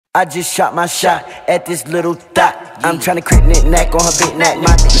I just shot my shot at this little thot. I'm tryna crit knick-knack on her big neck.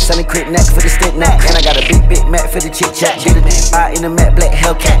 My sonny crit neck for the stick neck. And I got a big Mac for the chit chat. Get a eye in the matte black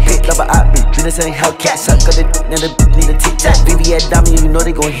Hellcat. Pick up a eye beat, this ain't Hellcat. Suck up the now the need a tic tac. VVS diamond, you know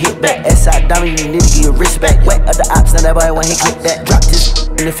they gon' hit back. S.I. diamond, you need to get your wrist back. Wet of the ops, now that boy when he click that. Drop this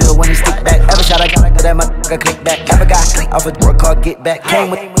in the field when he stick back. Every shot I got that motherfucker click back. Ever got off a work hard, get back.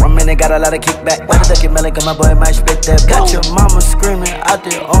 Came with 1 minute, got a lot of kickback. Why the duck it melon, cause my boy might spit that. Got your mama screaming out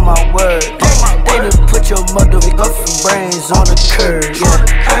there on my word. They done put your motherfucking brains on the curb.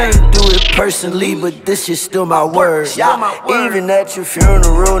 Yeah, I ain't do it personally, but this is still my word. Even at your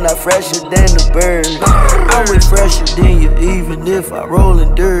funeral, not fresher than the bird. I'm way fresher than you, even if I roll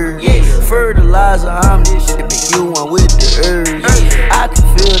in dirt. Fertilizer, I'm this shit, make you one with the herb. I can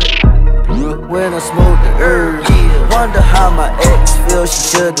feel it when I smoke the herb. Wonder how my ex feels,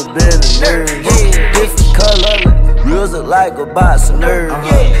 she should've been a nerd. Different color. Reels look like a box of nerves.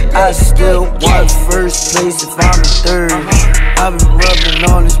 I still want first place if I'm in third. I've been rubbing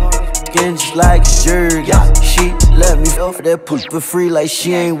on this skin just like a jerk. She let me feel for that poop for free like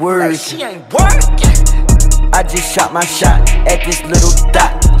she ain't worth. I just shot my shot at this little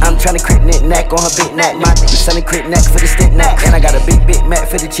thot. I'm tryna crit knick-knack on her big neck. My sonny crit neck for the stick neck. And I got a big Mac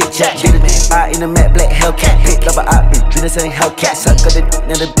for the chit chat. Get a eye in the matte black Hellcat. Pick up a eye beat, this ain't Hellcat. Suck up the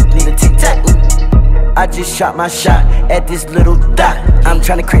now the need a tic tac. I just shot my shot at this little thot. I'm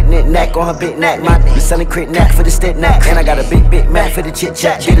tryna crit knick-knack on her big neck. My sonny crit neck for the stick neck. And I got a big Mac for the chit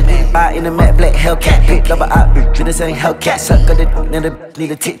chat. Get a eye in the matte black Hellcat. Pick up a eye beat, this ain't Hellcat. Suck up the now the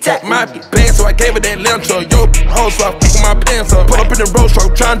need a tic tac. My bad, so I gave her that lamb truck. Yo, hoes so I fuck my pants up. Pull up in the road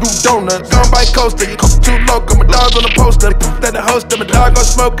truck, tryna do donuts. Gone by coaster, you coast too low. Got my dogs on the poster. That the host, my dog gon'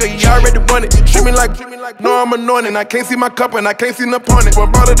 smoke her. He already won it. Treat me like, no, I'm anointed. I can't see my cup and I can't see the opponent.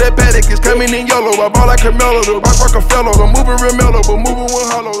 One ball of that paddock is coming in yellow. I ball like Carmelo. The rock a fellow. I'm moving real mellow, but moving one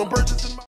hollow.